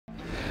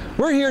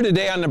We're here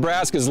today on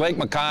Nebraska's Lake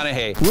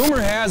McConaughy. Rumor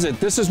has it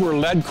this is where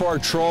lead core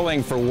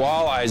trolling for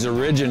walleyes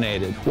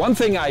originated. One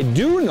thing I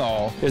do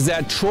know is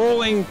that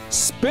trolling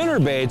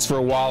spinnerbaits for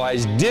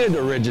walleyes did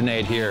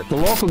originate here. The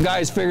local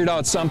guys figured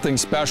out something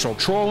special,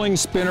 trolling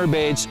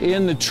spinnerbaits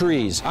in the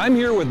trees. I'm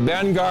here with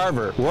Ben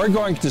Garver. We're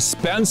going to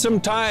spend some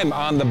time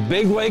on the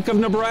big lake of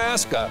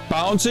Nebraska,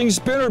 bouncing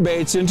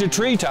spinnerbaits into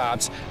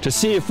treetops to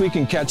see if we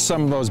can catch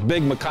some of those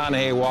big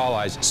McConaughy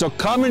walleyes. So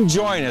come and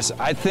join us.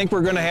 I think we're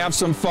going to have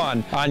some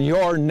fun on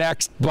your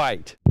next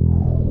bite.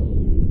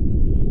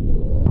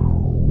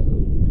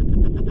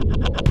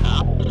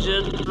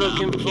 Just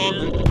looking for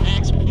the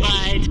next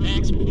bite,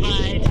 next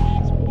bite,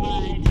 next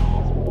bite,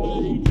 next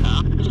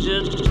bite.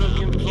 Just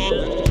looking for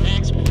the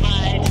next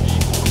bite.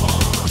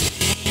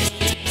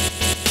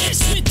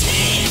 Yes, we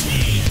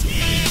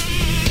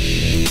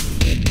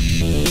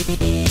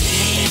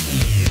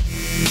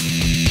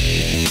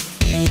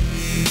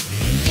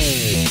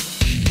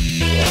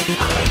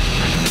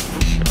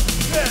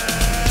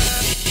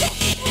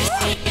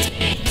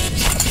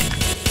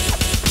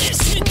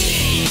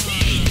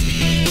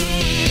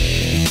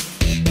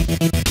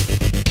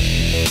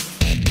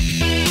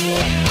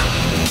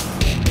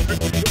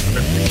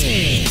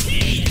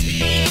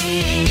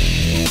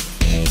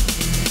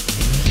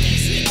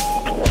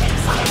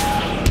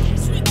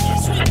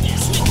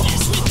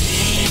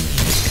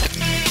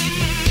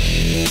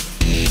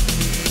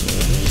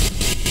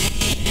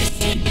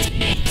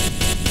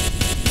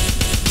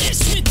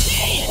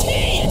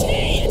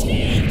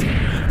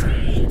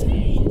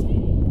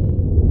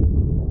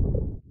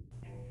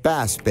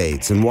Bass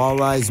baits and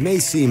walleyes may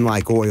seem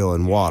like oil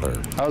and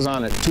water. I was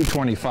on at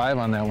 225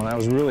 on that one. I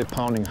was really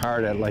pounding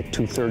hard at like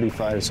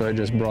 235, so I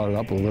just brought it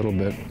up a little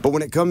bit. But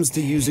when it comes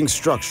to using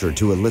structure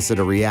to elicit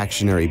a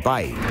reactionary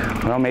bite,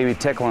 well, maybe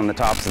tickling the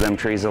tops of them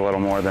trees a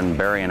little more than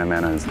burying them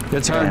in.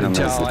 It's hard to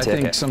tell. I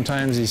think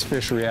sometimes these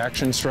fish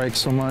reaction strike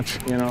so much,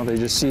 you know, they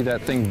just see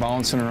that thing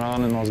bouncing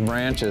around in those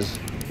branches.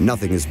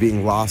 Nothing is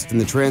being lost in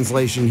the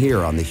translation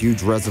here on the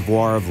huge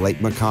reservoir of Lake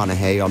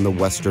McConaughy on the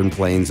western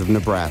plains of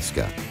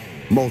Nebraska.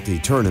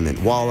 Multi-tournament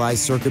walleye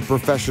circuit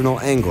professional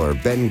angler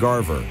Ben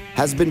Garver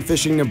has been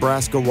fishing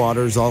Nebraska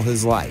waters all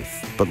his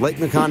life. But Lake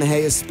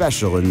McConaughy is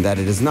special in that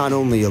it is not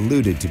only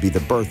alluded to be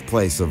the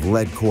birthplace of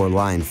lead core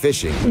line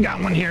fishing. We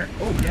got one here.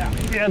 Oh, yeah.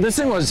 Yeah, this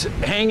thing was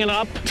hanging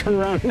up, turned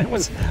around, and it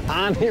was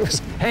on. It was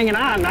hanging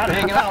on, not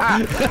hanging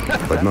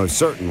up. But most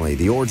certainly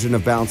the origin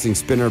of bouncing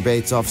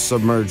spinnerbaits off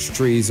submerged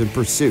trees in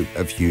pursuit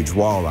of huge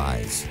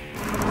walleyes.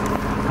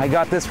 I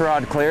got this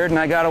rod cleared and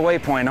I got a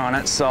waypoint on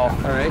it, so. All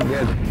right,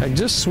 good. I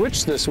just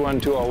switched this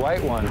one to a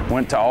white one.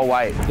 Went to all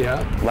white.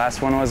 Yeah.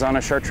 Last one was on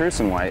a chartreuse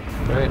and white.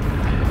 Right.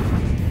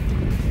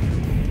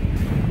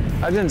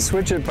 I didn't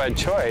switch it by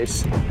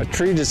choice. A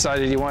tree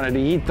decided he wanted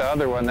to eat the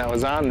other one that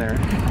was on there.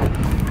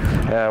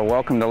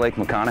 Welcome to Lake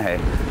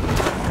McConaughy.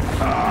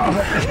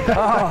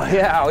 Oh,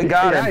 yeah, we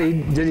got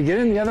him. Did he get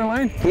in the other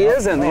line? He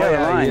is in the other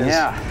line,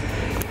 yeah.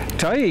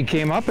 Tell you, he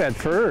came up at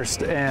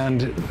first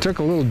and took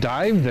a little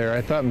dive there.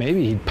 I thought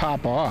maybe he'd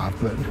pop off,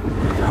 but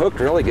hooked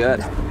really good.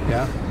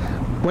 Yeah.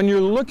 When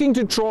you're looking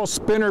to troll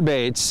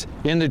spinnerbaits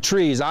in the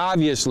trees,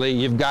 obviously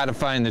you've got to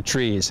find the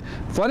trees.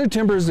 Flooded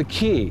timber is the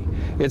key.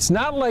 It's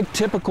not like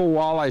typical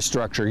walleye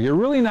structure. You're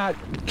really not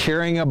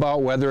caring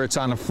about whether it's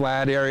on a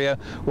flat area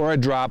or a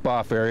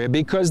drop-off area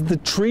because the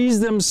trees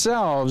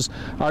themselves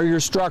are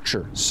your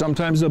structure.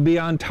 Sometimes they'll be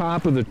on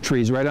top of the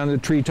trees, right on the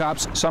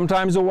treetops.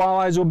 Sometimes the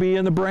walleyes will be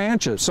in the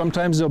branches.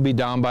 Sometimes they'll be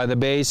down by the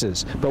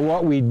bases. But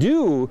what we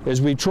do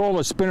is we troll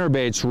the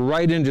spinnerbaits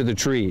right into the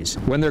trees.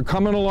 When they're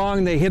coming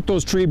along, they hit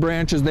those tree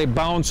branches, they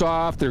bounce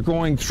off, they're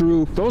going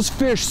through. Those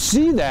fish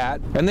see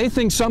that and they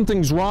think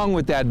something's wrong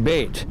with that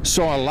bait.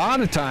 So a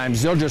lot of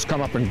times they'll just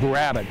come up and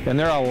grab it. And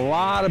there are a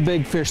lot of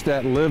big fish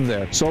that live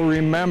there. So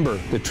remember,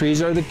 the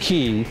trees are the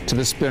key to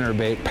the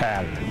spinnerbait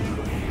pattern.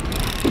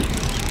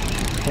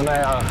 When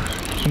I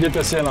get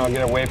this in, I'll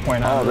get a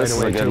waypoint on it right away. Oh, this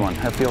is a good one.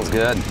 That feels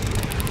good.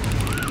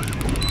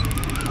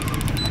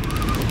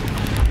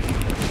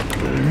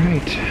 All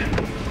right.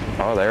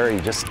 Oh, there he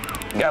just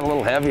got a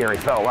little heavier, he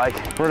felt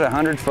like. We're at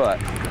 100 foot.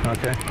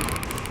 Okay.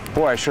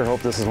 Boy, I sure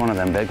hope this is one of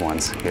them big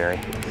ones, Gary.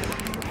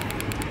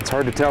 It's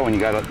hard to tell when you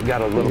got a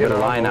little bit of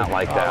line out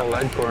like that.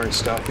 Lead core and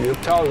stuff. You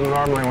tell them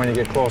normally when you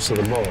get close to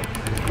the boat.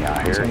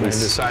 Yeah, here he's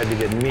decide to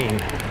get mean.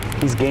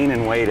 He's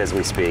gaining weight as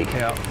we speak.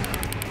 Yeah.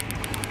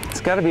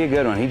 It's got to be a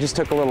good one. He just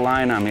took a little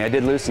line on me. I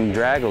did loosen the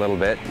drag a little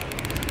bit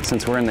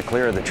since we're in the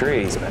clear of the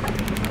trees. But.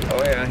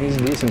 Oh yeah, he's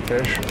a decent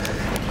fish.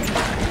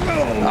 Oh,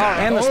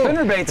 and the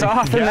spinnerbait's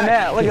off in the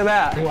net. Look at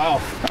that.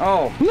 Wow.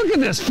 Oh. Look at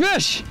this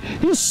fish.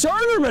 He's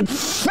shorter but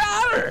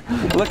fatter.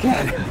 Look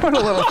at it. What a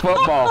little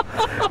football.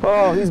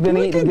 Oh, he's been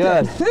eating good. Look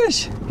at that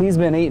fish. He's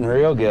been eating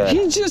real good.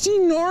 He's just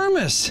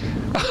enormous.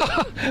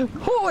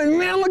 Holy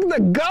man, look at the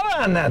gut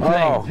on that thing.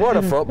 Oh, what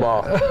a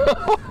football.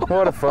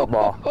 What a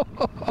football.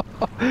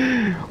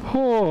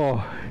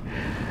 Oh.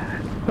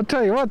 I'll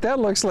tell you what, that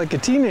looks like a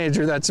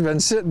teenager that's been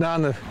sitting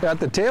on at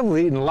the table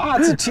eating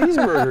lots of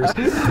cheeseburgers.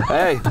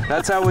 Hey,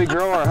 that's how we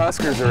grow our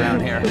Huskers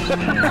around here.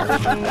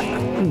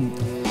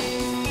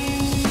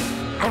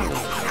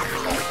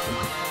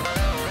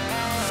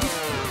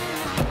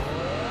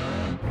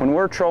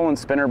 we're trolling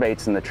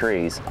spinnerbaits in the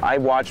trees, I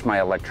watch my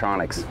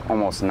electronics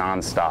almost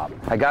non-stop.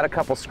 I got a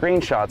couple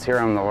screenshots here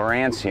on the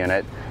Lowrance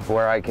unit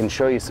where I can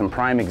show you some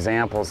prime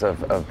examples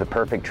of the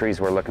perfect trees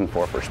we're looking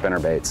for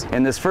spinnerbaits.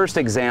 In this first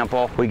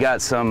example, we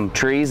got some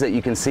trees that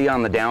you can see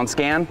on the down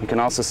scan. You can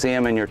also see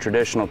them in your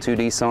traditional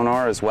 2D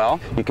sonar as well.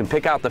 You can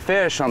pick out the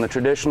fish on the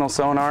traditional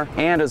sonar,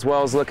 and as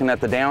well as looking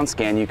at the down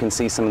scan, you can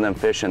see some of them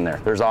fish in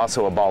there. There's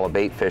also a ball of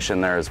bait fish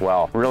in there as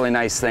well. Really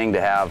nice thing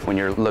to have when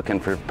you're looking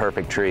for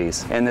perfect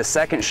trees. In this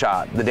second shot,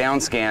 the down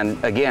scan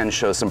again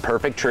shows some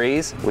perfect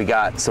trees. We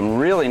got some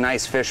really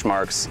nice fish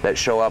marks that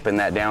show up in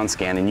that down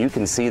scan, and you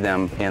can see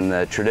them in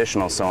the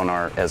traditional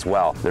sonar as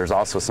well. There's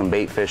also some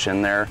bait fish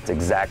in there. It's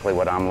exactly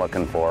what I'm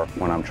looking for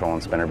when I'm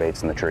trolling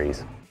spinnerbaits in the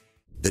trees.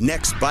 The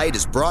next bite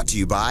is brought to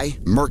you by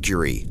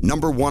Mercury,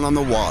 #1 on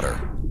the water.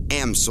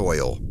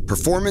 AmSoil,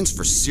 performance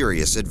for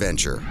serious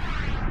adventure.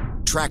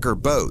 Tracker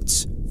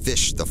Boats,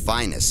 fish the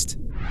finest.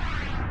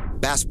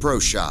 Bass Pro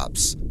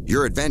Shops,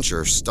 your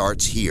adventure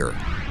starts here.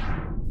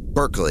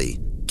 Berkeley,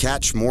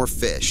 catch more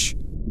fish.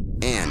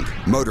 And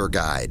Motor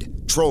Guide,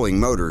 trolling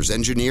motors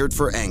engineered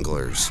for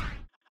anglers.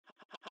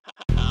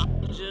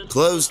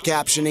 Closed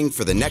captioning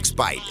for the next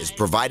bite is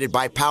provided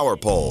by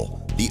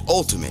PowerPole, the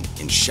ultimate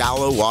in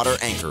shallow water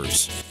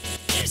anchors.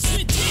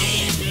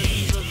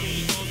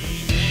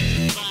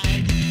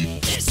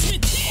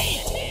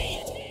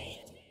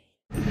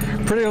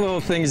 Pretty little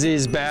things,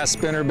 these bass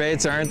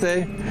spinnerbaits, aren't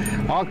they?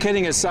 All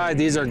kidding aside,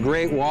 these are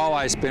great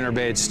walleye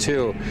spinnerbaits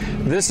too.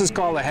 This is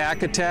called a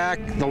Hack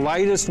Attack. The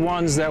lightest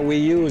ones that we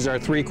use are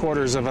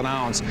 3/4 of an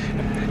ounce.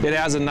 It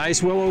has a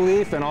nice willow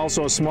leaf and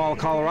also a small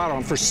Colorado.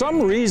 And for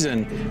some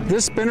reason,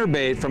 this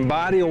spinnerbait from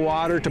body of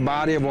water to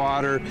body of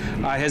water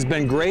has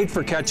been great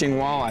for catching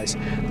walleyes.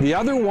 The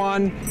other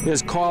one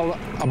is called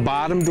a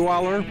bottom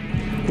dweller.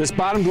 This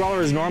bottom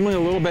dweller is normally a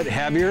little bit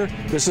heavier.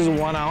 This is a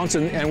 1 ounce,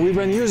 and we've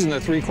been using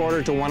the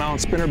 3/4 to 1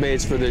 ounce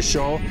spinnerbaits for this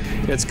show.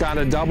 It's got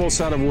a double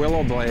set of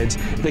willow blades.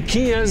 The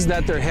key is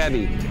that they're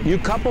heavy. You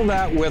couple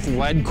that with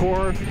lead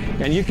core,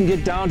 and you can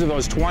get down to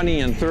those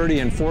 20 and 30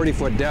 and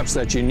 40-foot depths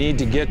that you need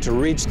to get to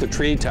reach the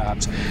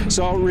treetops.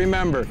 So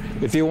remember,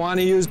 if you want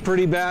to use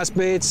pretty bass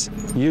baits,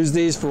 use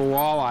these for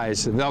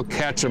walleyes. They'll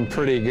catch them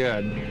pretty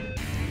good.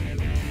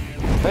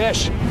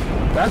 Fish.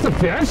 That's a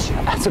fish?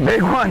 That's a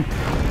big one.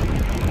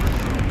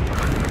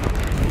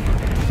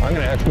 I'm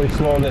going to actually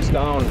slow this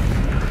down.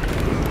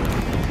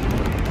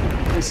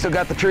 You still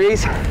got the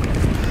trees?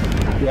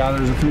 Yeah,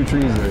 there's a few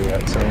trees there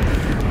yet, so.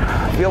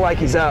 I feel like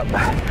he's up.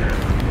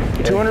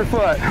 200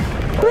 foot.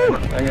 Woo!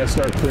 I'm going to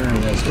start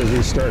clearing this because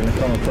he's starting to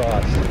come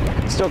across.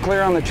 Still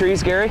clear on the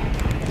trees, Gary?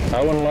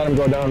 I wouldn't let him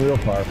go down real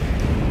far.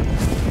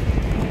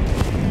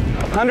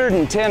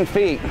 110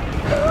 feet.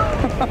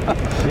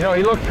 You know,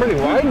 he looked pretty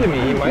wide to me.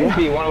 He might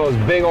be one of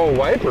those big old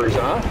wipers,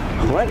 huh?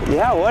 What?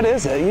 Yeah, what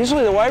is it?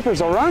 Usually the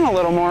wipers will run a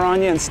little more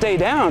on you and stay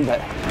down,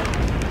 but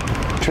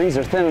trees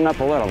are thinning up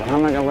a little, but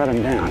I'm not going to let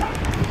him down.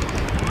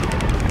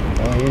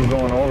 Well, he's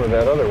going over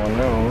that other one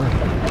now.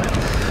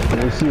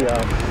 Let me see.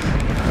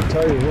 I'll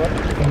tell you what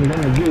I'm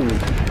going to do.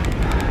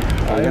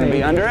 Are you going to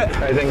be under it?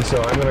 I think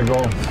so. I'm going to go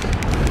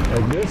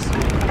like this.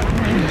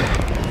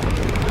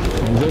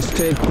 And just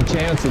take the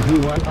chance that he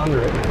went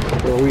under it,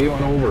 or we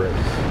went over it,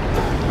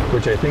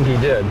 which I think he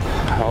did.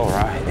 All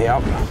right,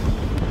 yep.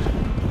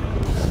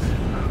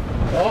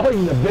 Oh,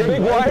 he's a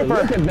big wiper.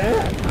 Look at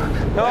that.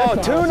 Oh,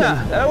 That's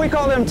tuna. awesome. We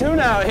call them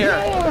tuna out here.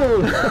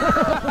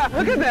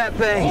 Look at that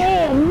thing.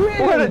 Oh,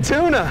 man. What a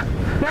tuna.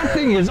 That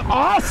thing is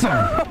awesome.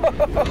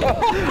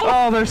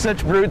 Oh, they're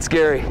such brutes,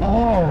 Gary.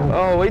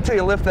 Oh, wait till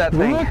you lift that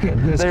thing. Look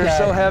at this They're guy.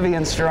 so heavy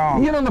and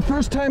strong. You know, the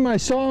first time I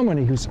saw him when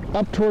he was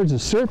up towards the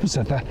surface,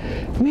 I thought,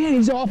 man,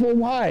 he's awful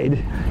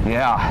wide.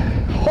 Yeah.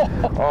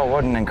 Oh,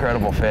 what an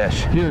incredible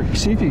fish. Here,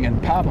 see if you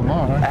can pop him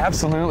out. Huh?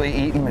 Absolutely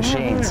eating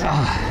machines.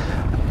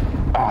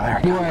 Oh, there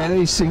you go.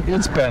 Boy,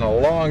 it's been a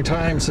long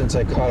time since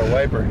I caught a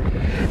wiper.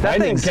 I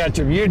didn't catch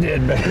him, you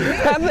did, but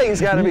that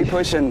thing's got to be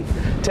pushing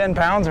 10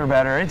 pounds or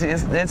better.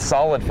 It's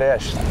solid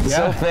fish. It's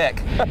so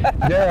thick.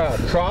 They're a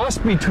cross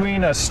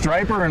between a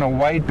striper and a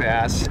white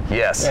bass.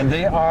 Yes. And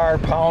they are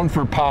pound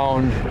for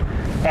pound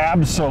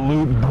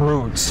absolute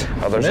brutes.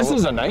 Oh, this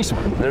is a nice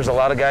one. There's a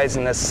lot of guys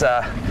in this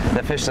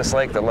that fish this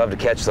lake that love to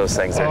catch those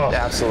things. They're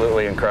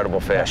absolutely incredible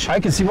fish.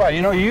 I can see why.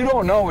 You know, you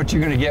don't know what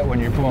you're going to get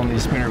when you're pulling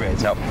these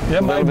spinnerbaits. Nope.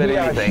 It might be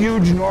a anything.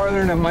 huge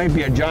northern, it might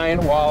be a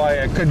giant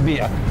walleye, it could be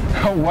a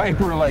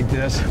wiper like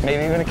this.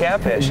 Maybe even a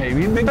catfish.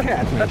 Maybe a big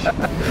catfish.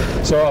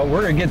 So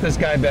we're going to get this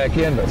guy back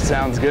in. But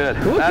sounds good.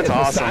 Look That's at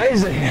awesome. The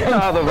size of him.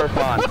 Oh, those are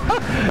fun.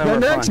 The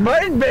next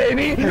bite,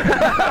 baby.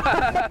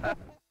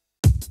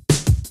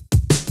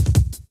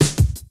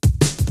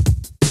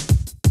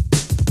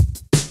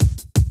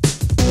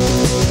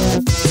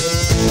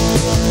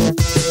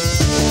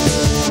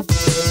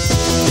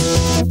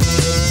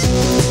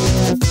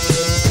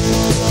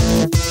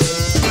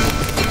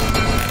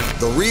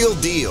 The Real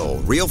Deal,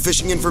 real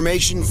fishing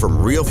information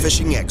from real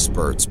fishing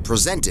experts,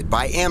 presented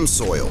by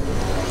AmSoil.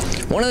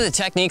 One of the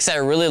techniques that I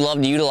really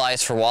love to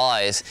utilize for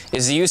walleyes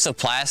is the use of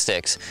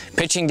plastics.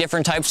 Pitching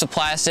different types of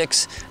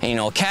plastics,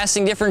 and,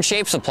 casting different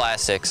shapes of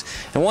plastics.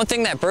 And one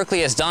thing that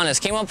Berkley has done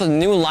is came up with a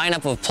new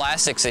lineup of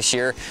plastics this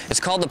year. It's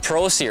called the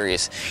Pro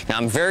Series. Now,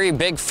 I'm a very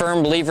big,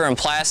 firm believer in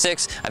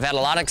plastics. I've had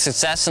a lot of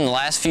success in the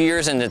last few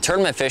years in the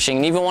tournament fishing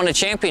and even won a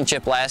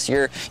championship last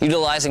year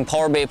utilizing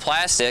power bait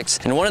plastics.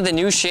 And one of the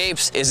new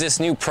shapes is this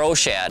new Pro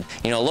Shad.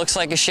 Looks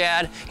like a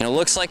shad,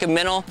 looks like a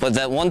minnow, but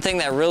the one thing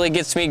that really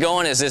gets me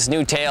going is this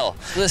new tail.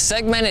 This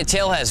segmented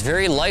tail has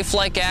very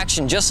lifelike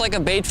action, just like a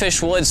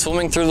baitfish would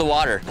swimming through the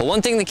water. But one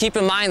thing to keep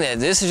in mind that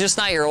this is just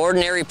not your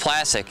ordinary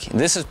plastic.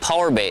 This is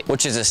power bait,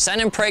 which is a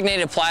scent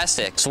impregnated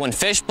plastic. So when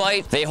fish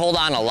bite, they hold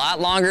on a lot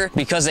longer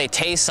because they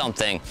taste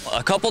something.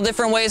 A couple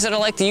different ways that I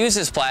like to use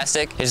this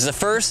plastic is the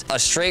first, a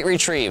straight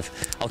retrieve.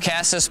 I'll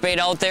cast this bait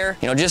out there,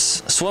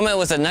 just swim it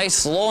with a nice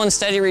slow and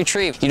steady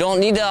retrieve. You don't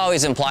need to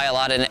always imply a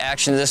lot of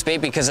action to this bait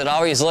because it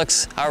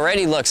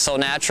already looks so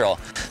natural.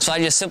 So I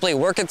just simply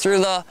work it through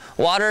the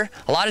water.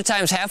 A lot of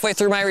times halfway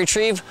through my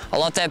retrieve, I'll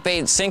let that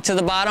bait sink to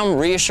the bottom,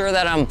 reassure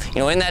that I'm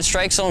in that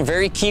strike zone.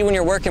 Very key when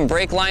you're working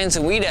break lines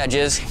and weed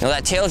edges.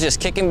 That tail's just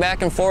kicking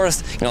back and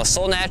forth,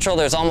 so natural.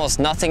 There's almost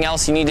nothing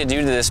else you need to do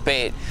to this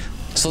bait.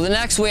 So the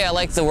next way I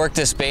like to work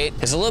this bait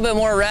is a little bit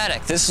more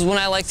erratic. This is when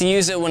I like to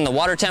use it when the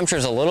water temperature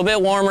is a little bit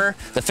warmer,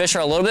 the fish are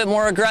a little bit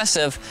more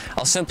aggressive.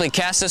 I'll simply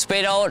cast this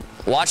bait out,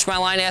 watch my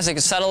line as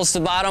it settles to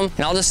the bottom,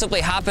 and I'll just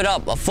simply hop it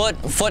up a foot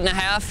and a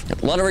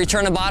half, let it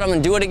return to bottom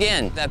and do it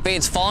again. That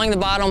bait's falling to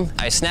bottom,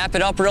 I snap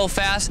it up real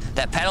fast.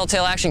 That paddle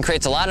tail action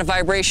creates a lot of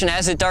vibration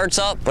as it darts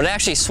up, but it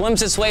actually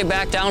swims its way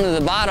back down to the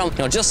bottom,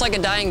 just like a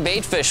dying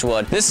bait fish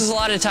would. This is a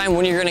lot of time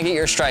when you're gonna get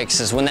your strikes,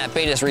 is when that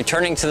bait is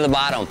returning to the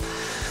bottom.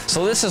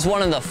 So this is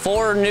one of the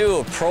 4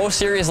 new Pro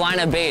Series line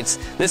of baits.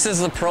 This is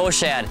the Pro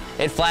Shad.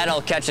 It flat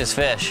out catches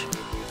fish.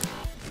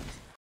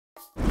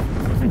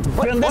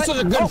 This is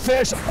a good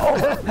fish.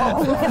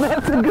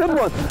 That's a good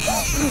one.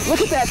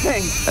 Look at that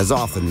thing. As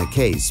often the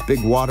case,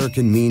 big water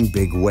can mean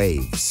big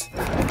waves.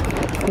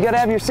 You gotta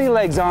have your sea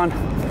legs on.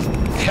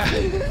 Yeah,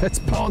 it's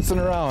bouncing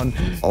around.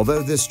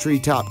 Although this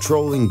treetop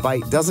trolling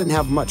bite doesn't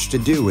have much to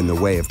do in the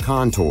way of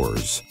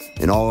contours,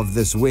 in all of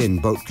this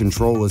wind, boat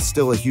control is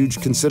still a huge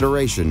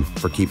consideration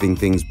for keeping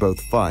things both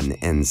fun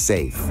and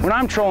safe. When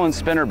I'm trolling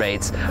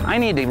spinnerbaits, I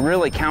need to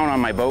really count on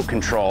my boat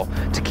control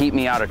to keep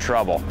me out of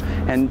trouble.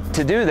 And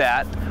to do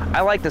that, I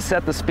like to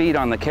set the speed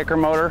on the kicker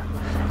motor,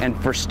 and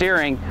for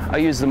steering, I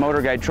use the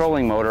Motor Guide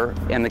trolling motor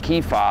and the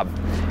key fob.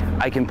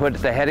 I can put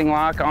the heading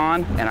lock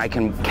on, and I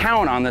can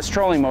count on this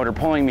trolling motor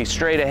pulling me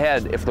straight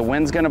ahead if the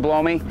wind's gonna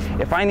blow me.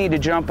 If I need to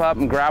jump up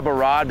and grab a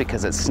rod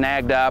because it's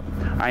snagged up,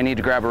 I need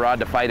to grab a rod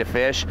to fight a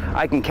fish,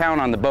 I can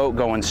count on the boat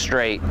going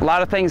straight. A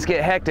lot of things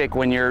get hectic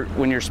when you're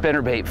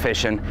spinnerbait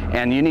fishing,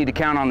 and you need to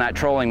count on that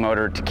trolling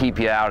motor to keep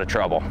you out of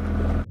trouble.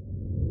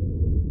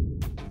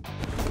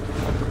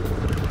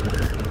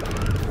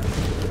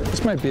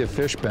 This might be a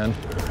fish, Ben.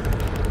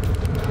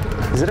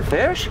 Is it a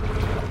fish?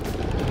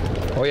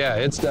 Oh yeah,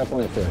 it's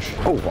definitely a fish.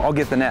 Oh, I'll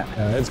get the net.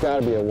 Yeah, it's got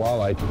to be a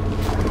walleye.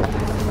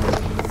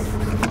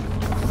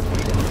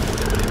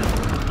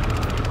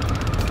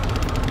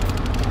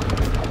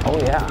 Oh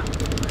yeah.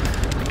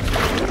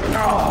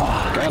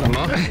 Oh, got him,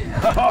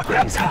 huh?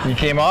 Oh, he's off. He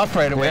came off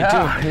right away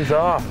too. He's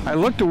off. I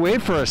looked away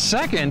for a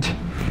second,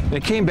 and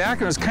it came back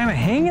and it was kind of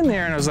hanging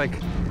there, and I was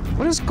like,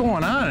 what is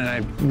going on? And I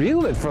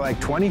reeled it for like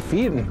 20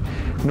 feet and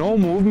no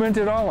movement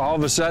at all. All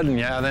of a sudden,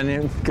 yeah, then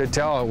you could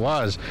tell it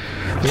was.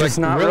 Just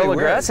not really real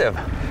aggressive.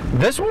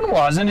 This one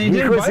wasn't. He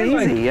didn't bite easy,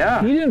 like,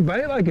 yeah. He didn't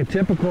bite like a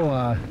typical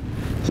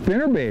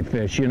spinnerbait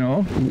fish,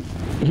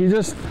 He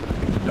just,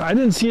 I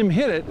didn't see him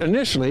hit it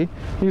initially.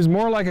 He was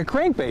more like a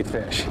crankbait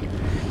fish.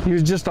 He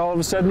was just all of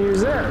a sudden he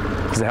was there.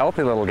 He's a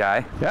healthy little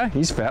guy. Yeah,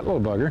 he's a fat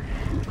little bugger.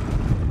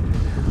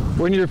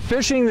 When you're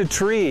fishing the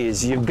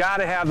trees, you've got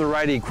to have the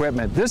right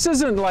equipment. This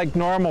isn't like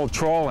normal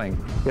trolling.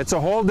 It's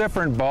a whole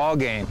different ball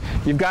game.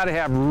 You've got to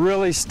have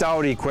really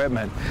stout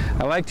equipment.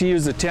 I like to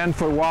use the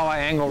 10-foot walleye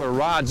angler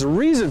rods. The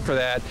reason for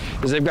that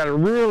is they've got a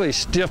really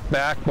stiff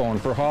backbone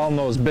for hauling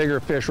those bigger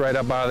fish right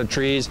up out of the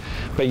trees,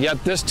 but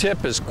yet this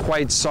tip is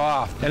quite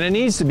soft, and it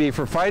needs to be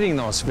for fighting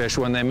those fish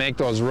when they make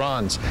those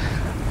runs.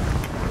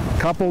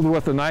 Coupled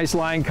with a nice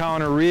line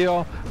counter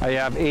reel, I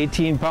have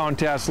 18-pound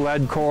test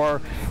lead core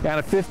and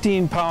a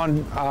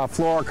 15-pound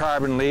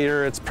fluorocarbon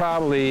leader. It's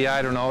probably,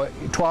 I don't know,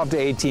 12 to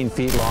 18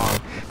 feet long.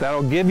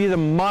 That'll give you the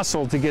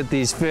muscle to get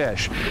these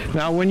fish.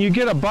 Now, when you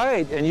get a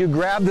bite and you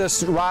grab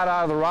this rod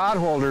out of the rod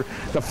holder,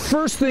 the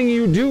first thing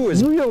you do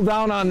is reel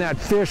down on that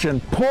fish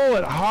and pull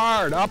it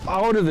hard up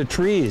out of the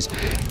trees.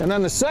 And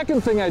then the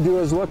second thing I do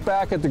is look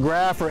back at the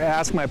graph or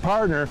ask my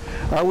partner,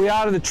 are we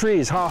out of the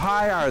trees? How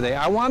high are they?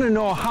 I want to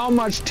know how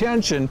much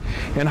tension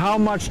and how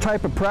much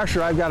type of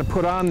pressure I've got to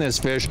put on this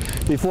fish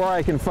before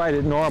I can fight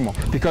it normal.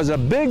 Because a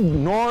big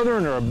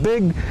northern or a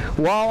big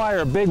walleye or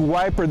a big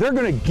wiper, they're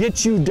going to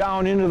get you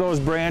down into those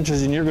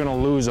branches and you're going to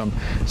lose them.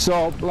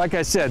 So like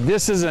I said,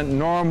 this isn't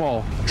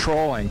normal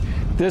trolling.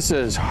 This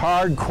is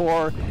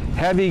hardcore,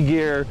 heavy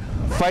gear,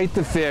 fight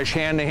the fish,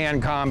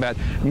 hand-to-hand combat.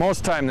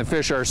 Most time the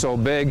fish are so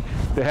big,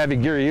 the heavy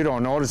gear, you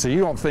don't notice it. You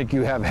don't think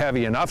you have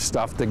heavy enough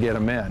stuff to get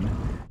them in.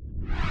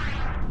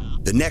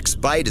 The next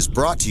bite is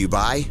brought to you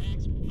by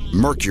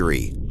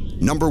Mercury,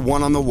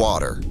 #1 on the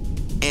water.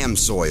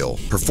 Amsoil,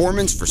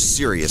 performance for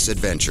serious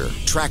adventure.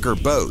 Tracker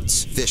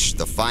Boats, fish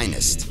the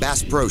finest.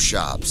 Bass Pro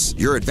Shops,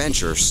 your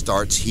adventure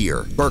starts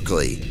here.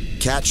 Berkeley,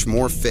 catch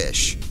more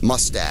fish.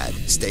 Mustad,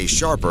 stay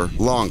sharper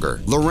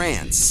longer.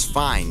 Lowrance,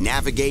 find,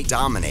 navigate,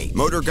 dominate.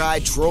 Motor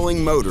Guide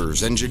trolling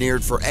motors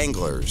engineered for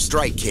anglers.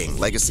 Strike King,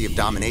 legacy of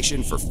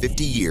domination for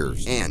 50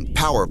 years. And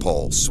Power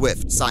Pole,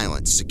 swift,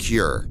 silent,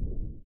 secure.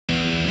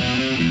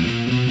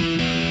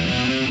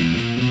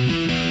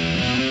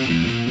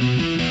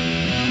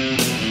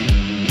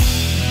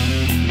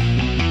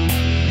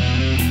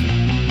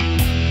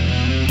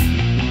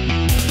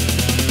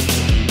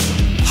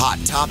 Hot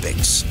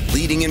topics,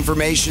 leading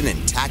information,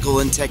 and tackle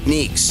and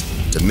techniques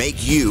to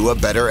make you a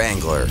better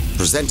angler.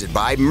 Presented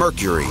by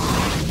Mercury.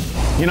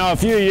 You know, a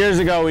few years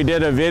ago we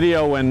did a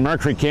video when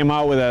Mercury came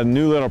out with a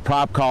new little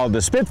prop called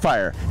the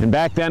Spitfire. And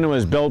back then it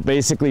was built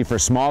basically for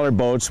smaller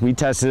boats. We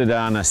tested it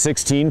on a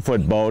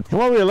 16-foot boat. And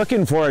what we were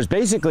looking for is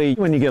basically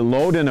when you get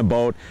load in a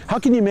boat, how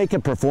can you make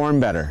it perform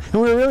better?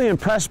 And we were really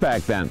impressed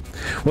back then.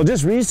 Well,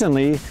 just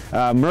recently,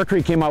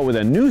 Mercury came out with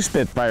a new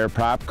Spitfire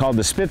prop called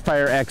the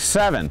Spitfire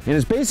X7. And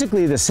it's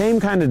basically the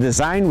same kind of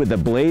design with the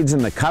blades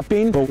and the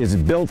cupping, but it's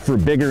built for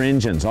bigger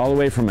engines, all the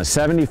way from a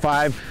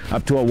 75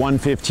 up to a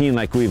 115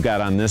 like we've got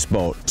on this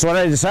boat. So what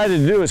I decided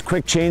to do is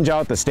quick change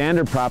out the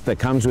standard prop that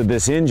comes with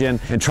this engine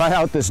and try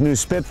out this new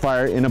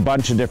Spitfire in a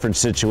bunch of different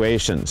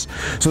situations.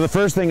 So the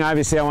first thing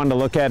obviously I wanted to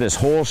look at is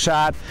hole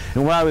shot,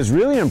 and what I was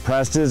really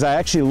impressed is I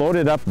actually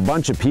loaded up a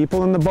bunch of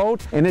people in the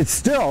boat and it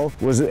still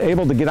was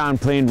able to get on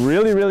plane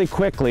really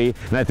quickly.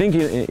 And I think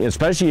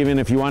especially even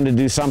if you wanted to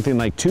do something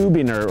like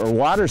tubing or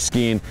water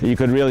skiing, you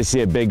could really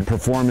see a big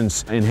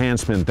performance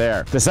enhancement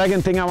there. The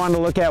second thing I wanted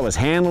to look at was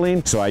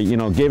handling. So I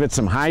gave it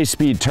some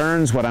high-speed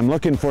turns. What I'm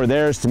looking for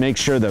there is to make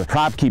sure the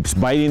prop keeps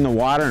biting the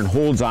water and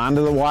holds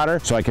onto the water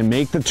so I can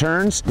make the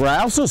turns. Where I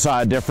also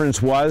saw a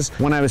difference was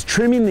when I was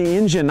trimming the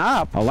engine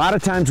up, a lot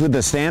of times with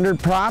the standard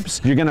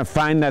props, you're gonna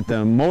find that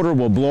the motor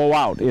will blow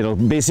out. It'll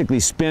basically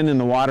spin in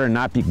the water and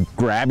not be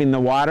grabbing the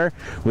water.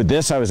 With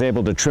this, I was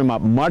able to trim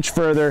up much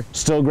further,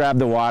 still grab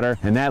the water,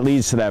 and that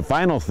leads to that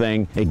final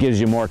thing. It gives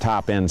you more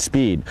top-end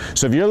speed.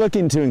 So if you're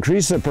looking to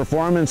increase the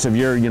performance of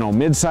your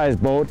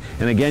mid-sized boat,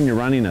 and again, you're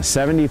running a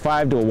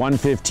 75 to a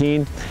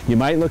 115, you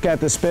might look at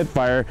the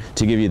Spitfire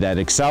to give you that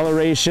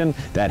acceleration,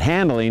 that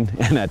handling,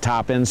 and that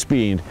top-end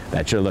speed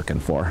that you're looking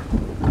for.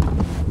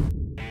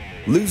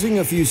 Losing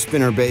a few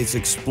spinnerbaits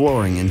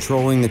exploring and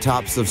trolling the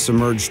tops of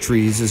submerged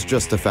trees is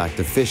just a fact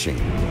of fishing.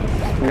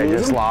 I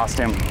just lost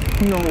him.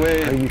 No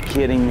way. Are you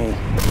kidding me?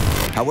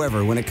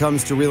 However, when it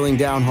comes to reeling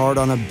down hard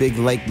on a big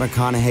Lake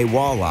McConaughy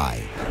walleye,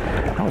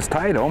 That was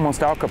tight,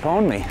 almost Al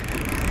Capone me.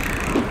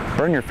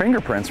 Burn your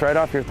fingerprints right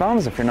off your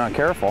thumbs if you're not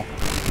careful.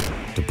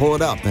 to pull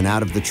it up and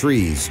out of the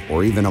trees,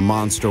 or even a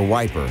monster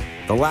wiper,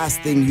 the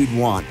last thing you'd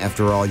want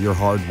after all your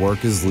hard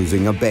work is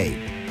losing a bait,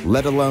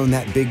 let alone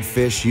that big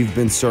fish you've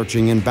been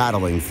searching and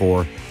battling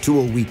for to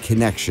a weak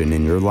connection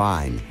in your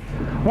line.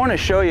 I want to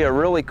show you a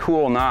really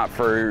cool knot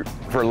for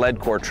lead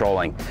core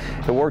trolling.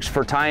 It works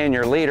for tying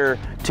your leader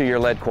to your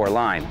lead core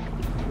line.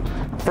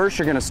 First,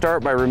 you're going to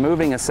start by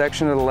removing a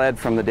section of the lead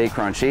from the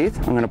Dacron sheath.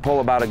 I'm going to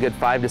pull about a good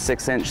 5 to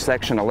 6 inch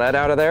section of lead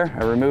out of there.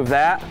 I remove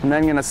that, and then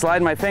I'm going to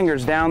slide my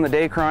fingers down the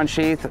Dacron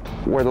sheath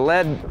where the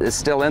lead is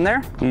still in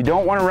there. You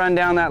don't want to run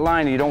down that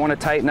line. You don't want to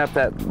tighten up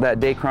that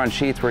Dacron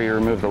sheath where you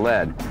remove the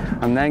lead.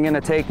 I'm then going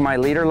to take my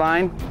leader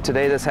line.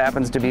 Today this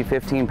happens to be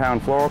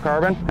 15-pound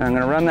fluorocarbon, and I'm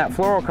going to run that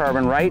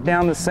fluorocarbon right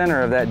down the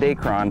center of that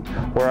Dacron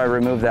where I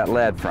removed that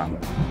lead from.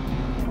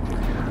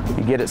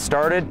 You get it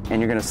started, and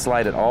you're going to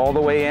slide it all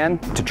the way in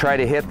to try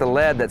to hit the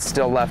lead that's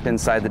still left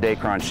inside the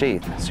Dacron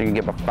sheath. So you can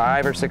get about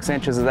 5 or 6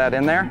 inches of that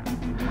in there.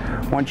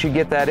 Once you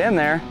get that in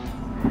there,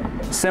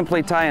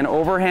 simply tie an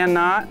overhand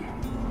knot.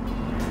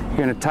 You're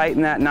going to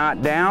tighten that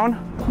knot down,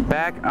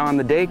 back on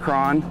the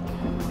Dacron,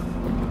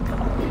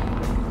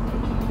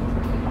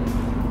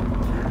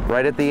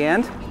 right at the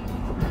end.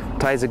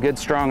 Ties a good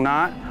strong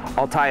knot.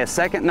 I'll tie a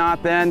second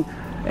knot then,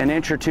 an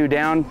inch or two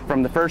down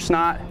from the first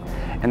knot,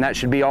 and that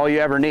should be all you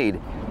ever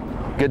need.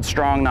 Good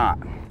strong knot.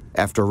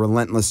 After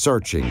relentless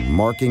searching,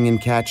 marking and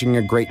catching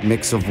a great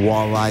mix of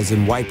walleyes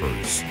and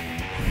wipers,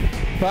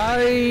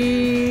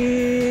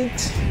 Bite!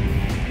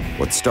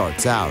 what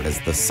starts out as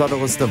the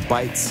subtlest of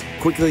bites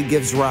quickly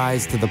gives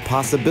rise to the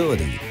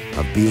possibility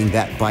of being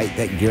that bite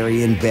that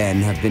Gary and Ben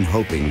have been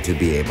hoping to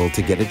be able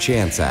to get a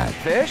chance at.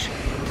 Fish?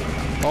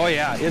 Oh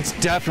yeah, it's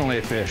definitely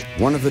a fish.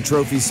 One of the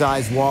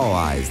trophy-sized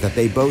walleyes that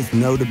they both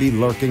know to be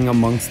lurking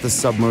amongst the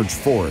submerged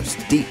forest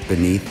deep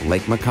beneath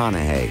Lake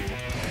McConaughy.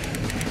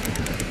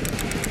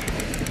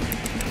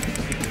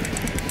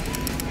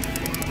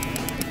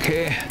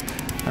 Okay,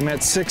 I'm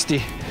at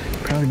 60.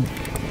 Probably.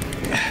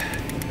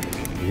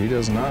 He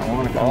does not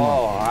want to come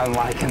Oh, up. I'm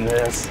liking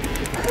this.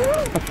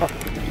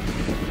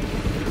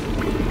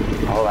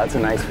 Oh, that's a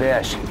nice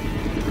fish.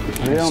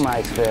 Real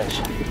nice fish.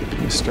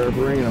 I start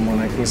bringing him when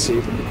I can see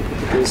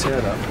his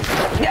head up.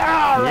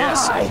 Yeah, all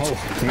Yes. right.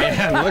 Oh,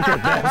 man, look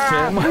at that fish.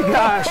 Oh my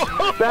gosh,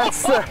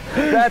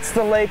 that's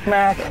the Lake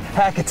Mac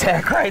hack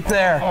attack right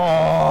there.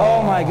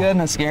 Oh my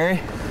goodness,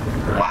 Gary.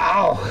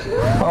 Wow.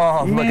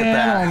 Oh, look at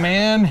that. Oh,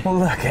 man.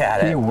 Look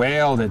at He it.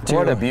 whaled it, too.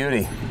 What a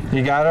beauty.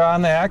 You got her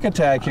on the hack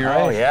attack here,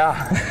 right? Oh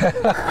yeah.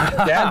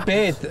 That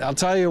bait, I'll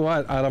tell you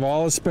what, out of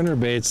all the spinner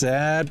baits,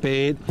 that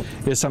bait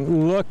is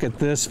something. Look at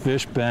this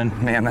fish, Ben.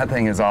 Man, that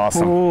thing is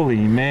awesome. Holy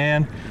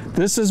man.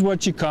 This is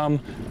what you come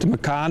to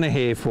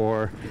McConaughy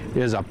for,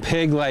 is a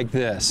pig like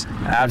this.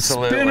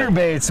 Absolutely. Spinner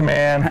baits,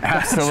 man.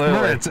 Absolutely. That's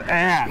where it's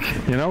at.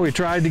 You know, we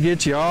tried to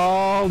get you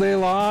all day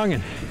long,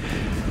 and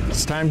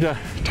it's time to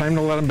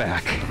let them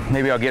back.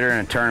 Maybe I'll get her in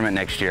a tournament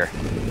next year.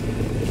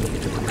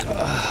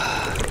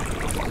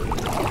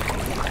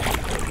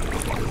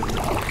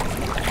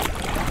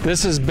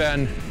 This has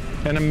been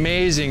an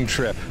amazing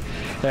trip,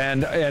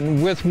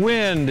 and with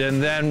wind,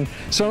 and then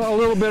a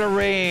little bit of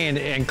rain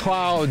and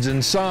clouds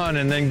and sun,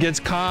 and then gets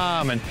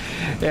calm, and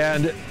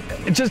it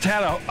just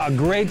had a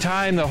great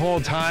time the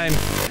whole time,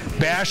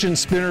 bashing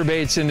spinner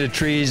baits into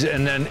trees,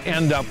 and then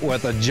end up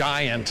with a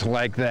giant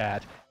like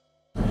that.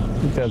 I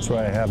think that's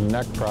why I have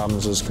neck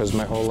problems, is because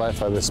my whole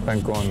life I've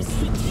spent going.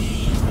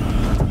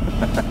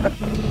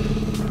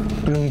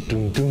 Doom,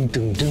 doom, doom,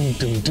 doom, doom,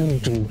 doom, doom,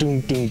 doom, doom,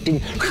 doom,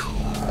 doom.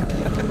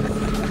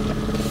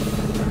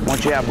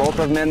 Once you have both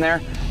of them in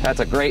there, that's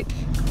a great.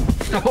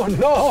 Oh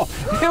no,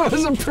 it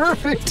was a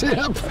perfect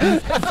tip.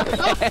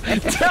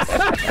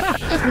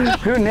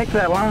 Who nicked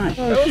that line?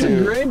 That was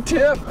a great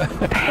tip.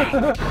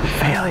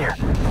 Failure.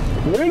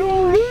 Right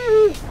over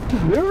there.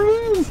 There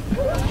it is.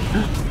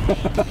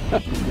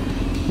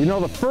 You know,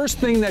 the first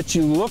thing that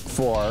you look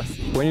for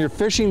when you're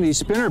fishing these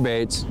spinner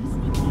baits,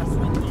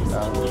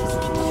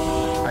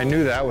 I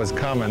knew that was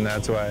coming,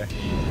 that's why.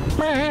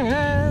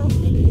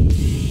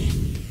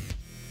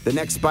 The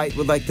Next Bite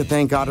would like to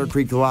thank Otter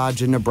Creek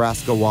Lodge and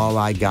Nebraska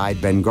walleye guide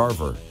Ben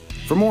Garver.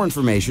 For more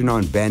information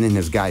on Ben and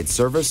his guide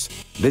service,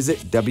 visit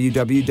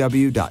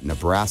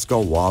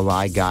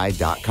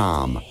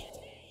www.nebraskawalleyeguide.com.